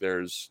think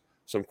there's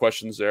some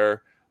questions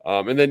there.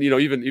 And then,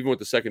 even with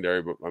the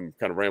secondary, but I'm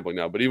kind of rambling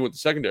now, but even with the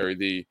secondary,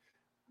 the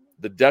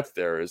depth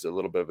there is a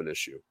little bit of an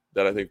issue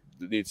that I think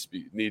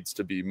needs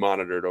to be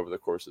monitored over the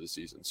course of the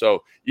season.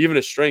 So even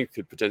a strength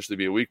could potentially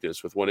be a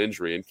weakness with one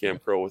injury, and Cam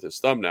Curl with his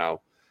thumb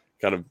now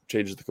kind of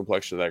changes the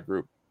complexion of that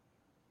group.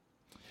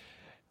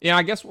 Yeah,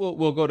 I guess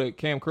we'll go to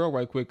Cam Curl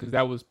right quick because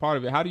that was part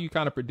of it. How do you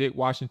kind of predict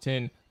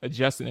Washington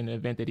adjusting in the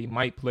event that he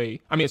might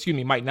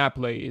not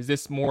play? Is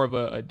this more of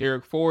a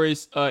Derek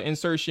Forrest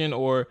insertion,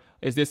 or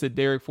is this a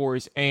Derek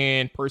Forrest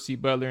and Percy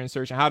Butler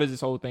insertion? How does this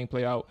whole thing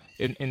play out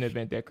in the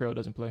event that Curl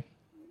doesn't play?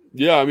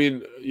 Yeah, I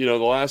mean, the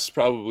last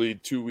probably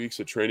 2 weeks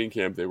of training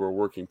camp, they were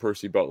working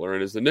Percy Butler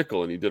in as the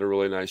nickel, and he did a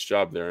really nice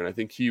job there. And I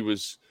think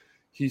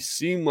he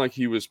seemed like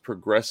he was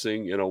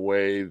progressing in a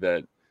way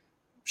that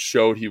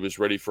showed he was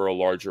ready for a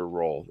larger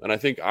role. And I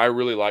think I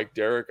really like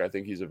Derek. I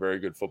think he's a very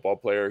good football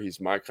player. He's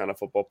my kind of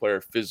football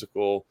player,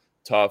 physical,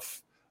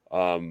 tough,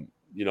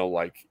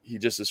 he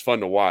just is fun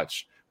to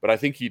watch. But I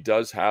think he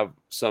does have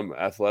some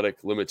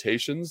athletic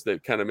limitations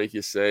that kind of make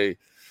you say,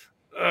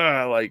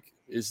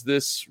 is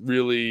this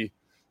really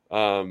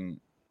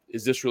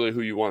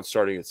who you want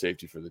starting at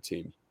safety for the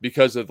team?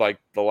 Because of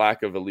the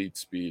lack of elite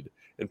speed.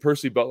 And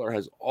Percy Butler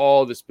has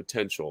all this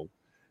potential.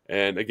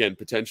 And again,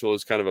 potential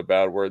is kind of a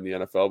bad word in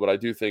the NFL, but I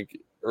do think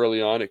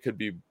early on it could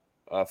be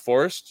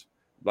Forrest.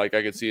 I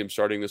could see him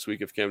starting this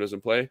week if Cam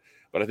doesn't play.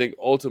 But I think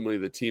ultimately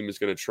the team is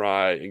going to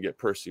try and get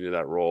Percy to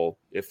that role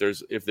if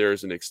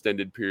there's an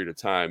extended period of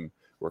time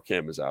where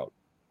Cam is out.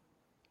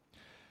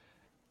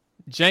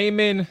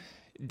 Jamin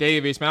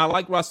Davis, man, I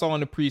liked what I saw in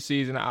the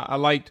preseason. I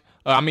liked.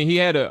 He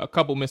had a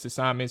couple missed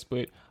assignments,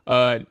 but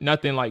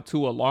nothing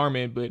too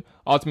alarming. But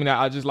ultimately,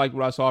 I just liked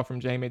what I saw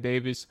from Jamin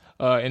Davis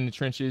in the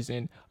trenches.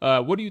 And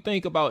what do you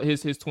think about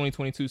his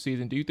 2022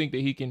 season? Do you think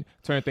that he can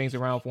turn things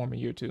around for him in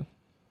year two?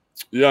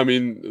 Yeah, at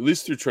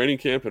least through training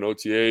camp and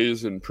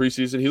OTAs and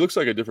preseason, he looks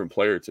like a different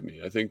player to me.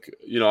 I think,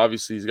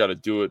 obviously he's got to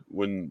do it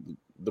when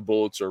the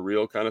bullets are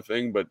real kind of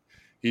thing, but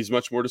he's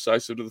much more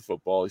decisive to the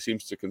football. He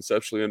seems to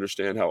conceptually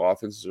understand how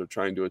offenses are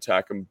trying to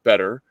attack him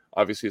better.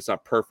 Obviously, it's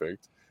not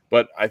perfect.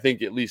 But I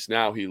think at least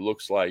now he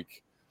looks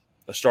like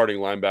a starting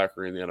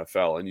linebacker in the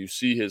NFL, and you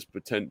see his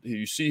potential.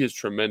 You see his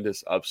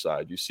tremendous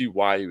upside. You see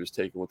why he was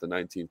taken with the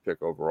 19th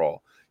pick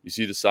overall. You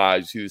see the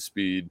size, you see the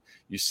speed,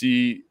 you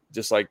see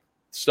just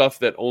stuff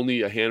that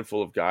only a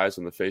handful of guys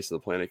on the face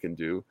of the planet can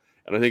do.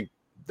 And I think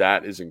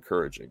that is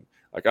encouraging.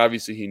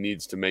 Obviously, he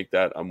needs to make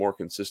that a more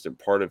consistent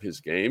part of his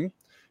game.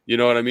 You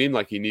know what I mean?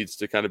 He needs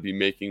to kind of be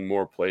making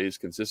more plays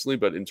consistently.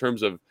 But in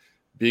terms of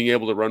being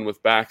able to run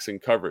with backs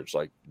and coverage,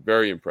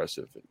 very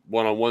impressive.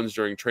 One-on-ones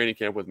during training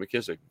camp with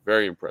McKissick,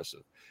 very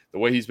impressive. The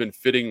way he's been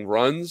fitting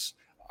runs,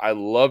 I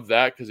love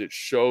that because it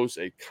shows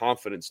a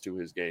confidence to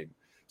his game.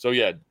 So,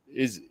 yeah,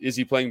 is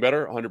he playing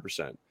better?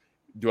 100%.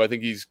 Do I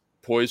think he's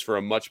poised for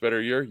a much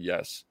better year?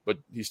 Yes. But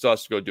he still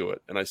has to go do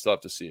it, and I still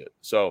have to see it.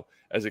 So,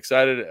 as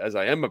excited as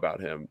I am about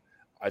him,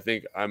 I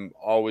think I'm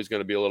always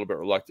going to be a little bit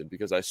reluctant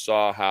because I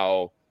saw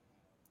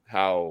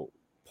how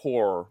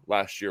poor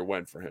last year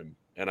went for him.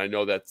 And I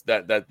know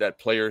that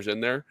player's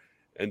in there.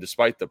 And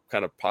despite the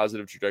kind of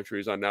positive trajectory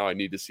he's on now, I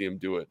need to see him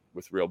do it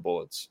with real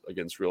bullets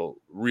against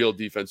real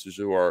defenses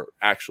who are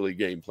actually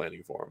game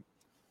planning for him.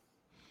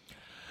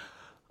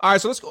 All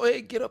right, so let's go ahead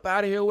and get up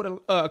out of here with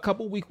a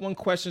couple week one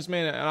questions,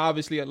 man. And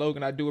obviously,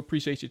 Logan, I do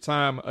appreciate your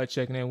time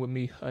checking in with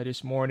me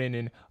this morning.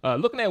 And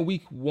looking at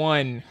week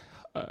one,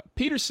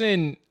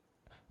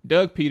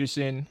 Doug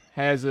Peterson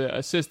has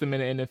a system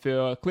in the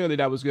NFL. Clearly,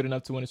 that was good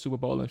enough to win a Super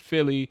Bowl in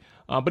Philly.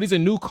 But he's a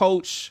new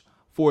coach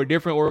for a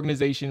different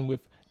organization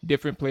with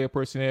different player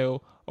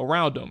personnel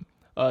around him.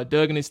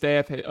 Doug and his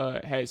staff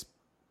has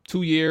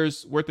 2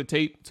 years worth of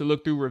tape to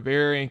look through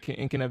Rivera and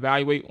can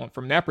evaluate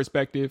from that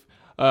perspective.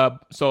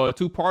 So a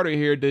two-parter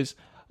here. Does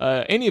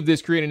any of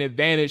this create an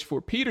advantage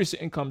for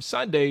Peterson come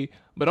Sunday?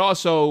 But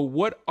also,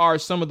 what are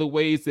some of the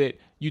ways that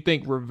you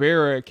think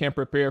Rivera can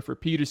prepare for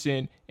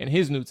Peterson and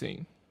his new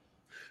team?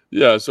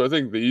 Yeah, so I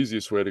think the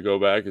easiest way to go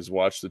back is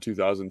watch the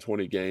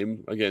 2020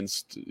 game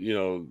against,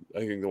 I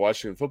think the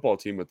Washington football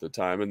team at the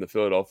time and the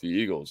Philadelphia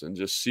Eagles, and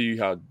just see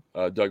how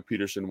Doug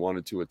Peterson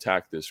wanted to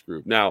attack this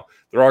group. Now,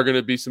 there are going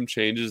to be some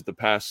changes. The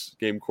past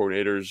game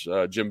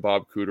coordinators, Jim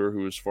Bob Cooter, who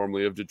was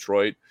formerly of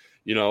Detroit,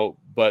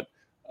 but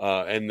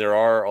and there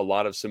are a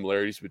lot of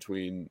similarities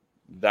between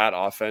that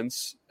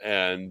offense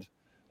and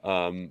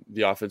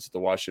the offense that the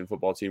Washington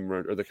football team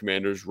or the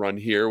Commanders run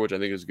here, which I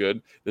think is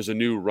good. There's a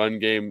new run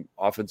game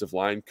offensive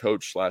line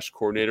coach /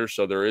 coordinator.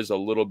 So there is a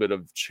little bit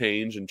of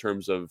change in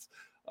terms of,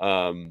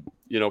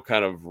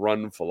 kind of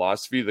run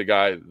philosophy. The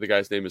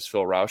guy's name is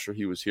Phil Rauscher.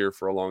 He was here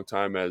for a long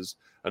time as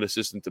an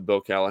assistant to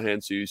Bill Callahan.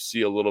 So you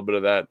see a little bit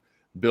of that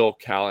Bill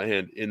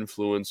Callahan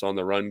influence on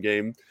the run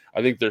game.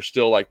 I think they're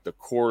still like the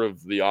core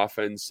of the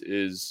offense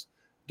is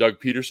Doug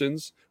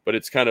Peterson's, but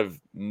it's kind of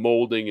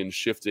molding and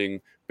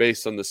shifting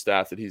based on the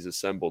staff that he's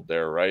assembled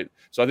there, right?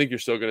 So I think you're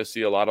still going to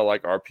see a lot of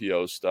like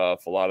RPO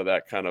stuff, a lot of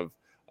that kind of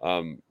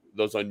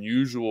those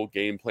unusual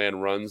game plan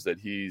runs that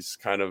he's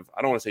kind of,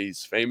 I don't want to say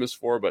he's famous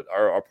for, but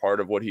are part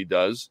of what he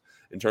does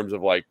in terms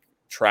of like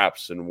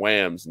traps and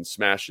whams and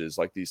smashes,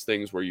 like these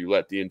things where you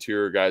let the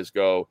interior guys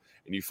go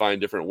and you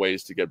find different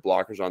ways to get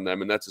blockers on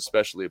them. And that's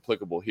especially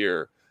applicable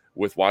here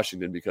with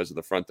Washington because of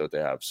the front that they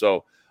have.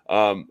 So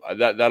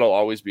that'll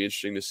always be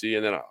interesting to see.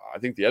 And then I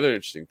think the other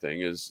interesting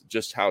thing is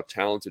just how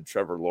talented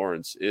Trevor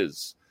Lawrence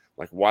is.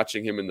 Like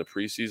watching him in the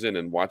preseason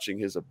and watching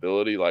his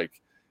ability,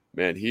 like,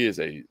 man, he is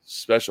a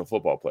special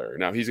football player.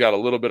 Now he's got a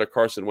little bit of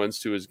Carson Wentz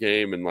to his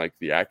game and like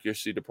the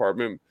accuracy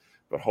department,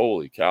 but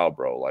holy cow,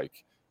 bro,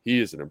 like he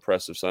is an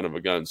impressive son of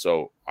a gun.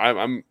 So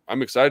I'm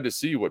excited to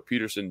see what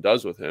Peterson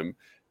does with him.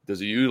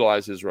 Does he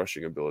utilize his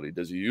rushing ability?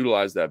 Does he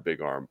utilize that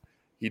big arm?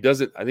 He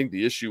doesn't. I think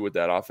the issue with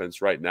that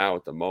offense right now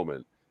at the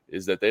moment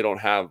is that they don't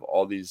have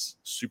all these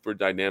super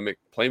dynamic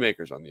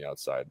playmakers on the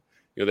outside.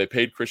 They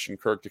paid Christian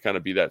Kirk to kind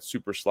of be that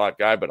super slot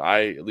guy, but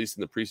at least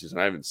in the preseason,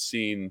 I haven't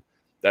seen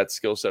that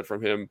skill set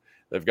from him.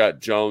 They've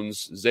got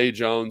Zay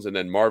Jones, and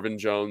then Marvin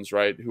Jones,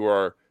 right, who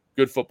are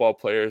good football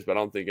players, but I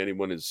don't think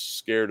anyone is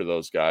scared of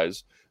those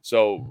guys.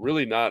 So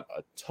really not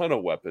a ton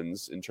of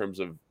weapons in terms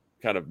of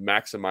kind of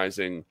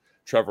maximizing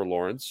Trevor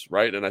Lawrence,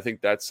 right? And I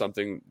think that's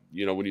something,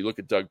 when you look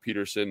at Doug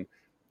Peterson,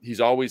 he's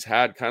always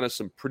had kind of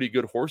some pretty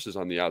good horses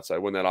on the outside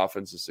when that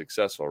offense is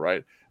successful,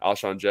 right?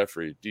 Alshon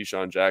Jeffrey,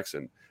 Deshaun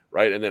Jackson,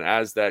 right? And then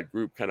as that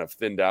group kind of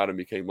thinned out and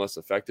became less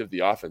effective, the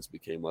offense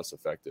became less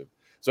effective.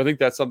 So I think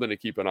that's something to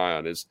keep an eye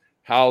on is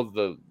how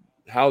the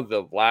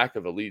lack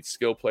of elite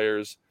skill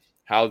players,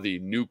 how the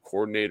new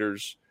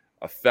coordinators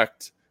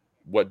affect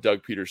what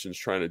Doug Peterson's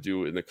trying to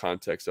do in the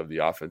context of the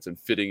offense and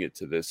fitting it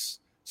to this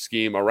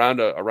scheme around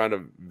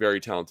a very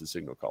talented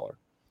signal caller.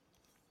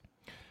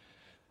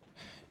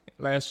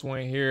 Last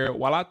one here.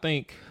 While I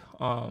think,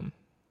 a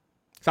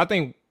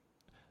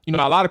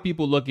lot of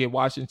people look at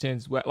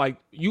Washington's, like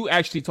you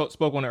actually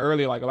spoke on it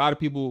earlier, like a lot of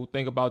people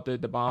think about the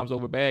bombs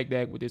over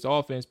Baghdad with this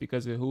offense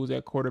because of who's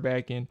at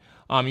quarterback and,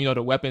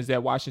 the weapons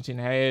that Washington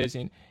has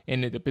and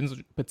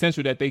the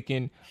potential that they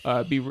can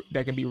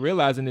be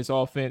realized in this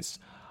offense.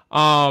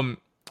 I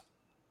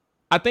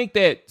think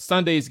that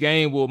Sunday's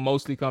game will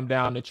mostly come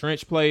down to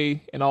trench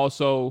play and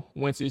also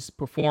Wentz's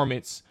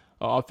performance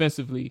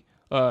offensively.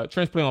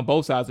 Trench play on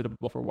both sides of the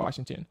ball for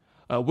Washington.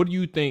 What do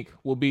you think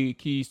will be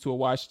keys to a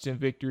Washington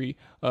victory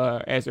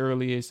as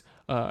early as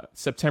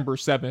September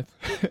 7th,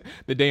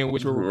 the day in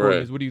which we're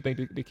recording this? What do you think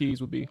the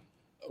keys would be?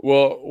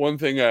 Well, one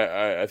thing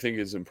I think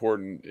is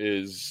important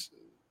is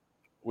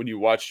when you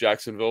watch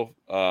Jacksonville,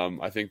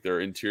 I think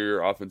their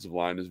interior offensive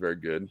line is very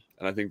good.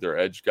 And I think their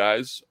edge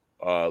guys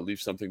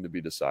leave something to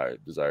be desired.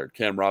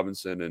 Cam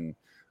Robinson and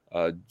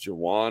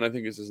Jawan, I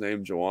think is his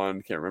name.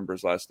 Jawan, can't remember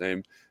his last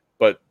name.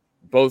 But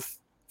both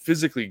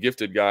physically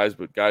gifted guys,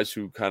 but guys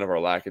who kind of are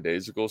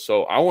lackadaisical.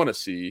 So I want to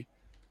see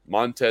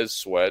Montez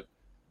Sweat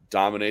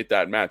dominate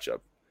that matchup.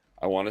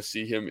 I want to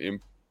see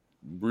him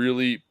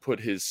really put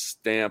his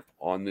stamp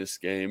on this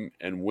game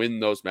and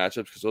win those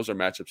matchups because those are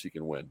matchups he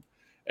can win.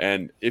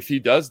 And if he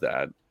does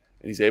that and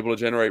he's able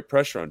to generate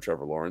pressure on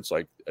Trevor Lawrence,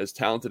 like as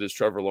talented as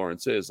Trevor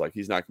Lawrence is, like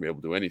he's not going to be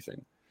able to do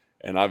anything.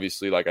 And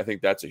obviously, like I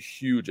think that's a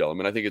huge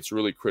element. I think it's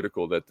really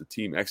critical that the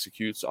team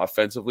executes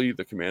offensively,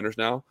 the Commanders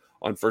now,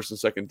 on first and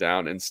second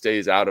down and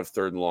stays out of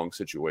third and long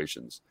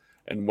situations.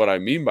 And what I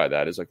mean by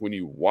that is like when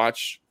you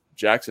watch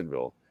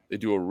Jacksonville, they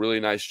do a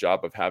really nice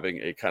job of having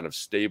a kind of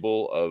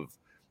stable of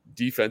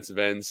defensive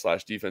end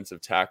 /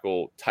 defensive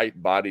tackle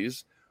tight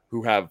bodies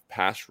who have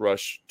pass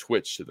rush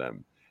twitch to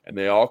them. And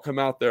they all come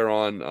out there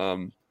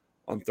on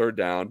third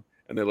down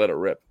and they let it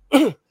rip.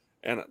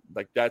 And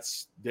like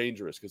that's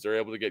dangerous because they're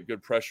able to get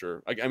good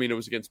pressure. I mean, it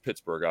was against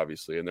Pittsburgh,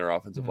 obviously, and their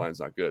offensive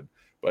line's not good,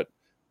 but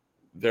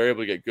they're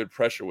able to get good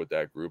pressure with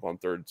that group on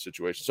third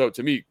situation. So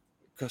to me,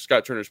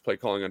 Scott Turner's play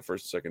calling on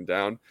first and second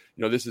down,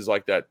 this is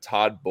like that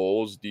Todd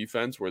Bowles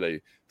defense where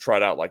they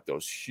tried out like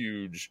those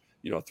huge,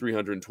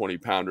 320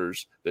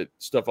 pounders that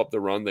stuff up the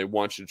run. They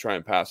want you to try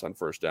and pass on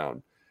first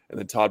down. And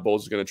then Todd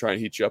Bowles is going to try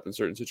and heat you up in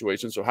certain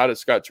situations. So how does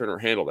Scott Turner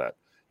handle that?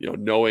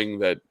 Knowing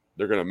that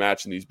they're going to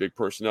match in these big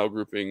personnel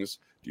groupings?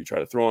 Do you try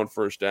to throw on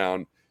first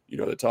down? You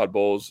know, the Todd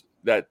Bowles,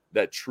 that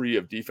tree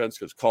of defense,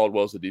 because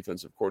Caldwell's the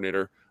defensive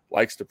coordinator,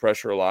 likes to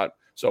pressure a lot.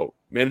 So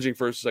managing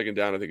first and second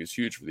down, I think, is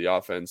huge for the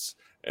offense.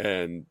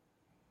 And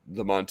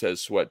the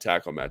Montez Sweat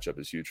tackle matchup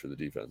is huge for the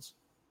defense.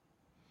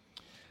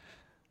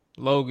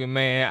 Logan,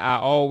 man, I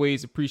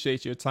always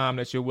appreciate your time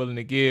that you're willing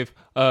to give.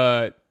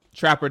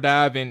 Trapper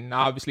Dive and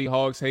obviously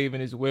Hogs Haven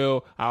as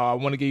well. I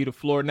want to give you the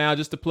floor now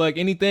just to plug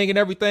anything and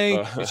everything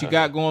that you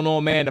got going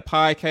on, man. The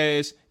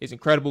podcast is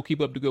incredible.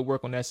 Keep up the good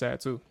work on that side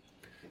too.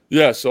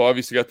 Yeah, so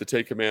obviously got the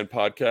Take Command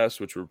podcast,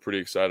 which we're pretty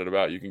excited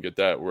about. You can get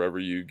that wherever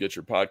you get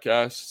your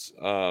podcasts.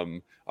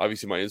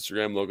 Obviously my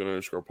Instagram,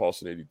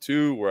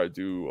 Logan_Paulson82, where I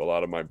do a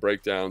lot of my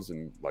breakdowns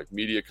and like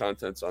media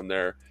contents on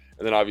there.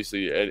 And then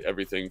obviously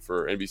everything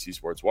for NBC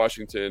Sports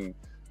Washington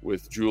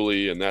with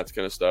Julie and that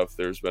kind of stuff.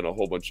 There's been a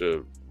whole bunch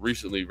of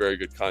recently very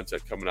good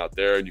content coming out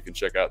there, and you can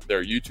check out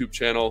their YouTube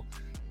channel.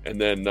 And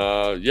then,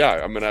 I'm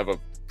going to have a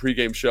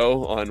pregame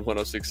show on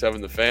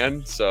 106.7 The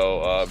Fan.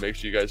 So make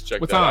sure you guys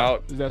check that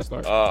out. Does that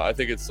start? I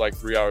think it's like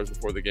 3 hours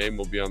before the game.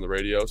 We'll be on the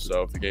radio.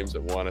 So if the game's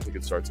at 1, I think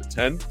it starts at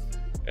 10.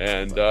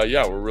 And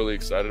we're really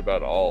excited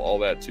about all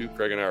that too.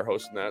 Craig and I are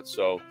hosting that.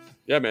 So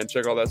yeah, man,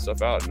 check all that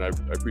stuff out. And I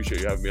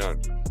appreciate you having me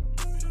on.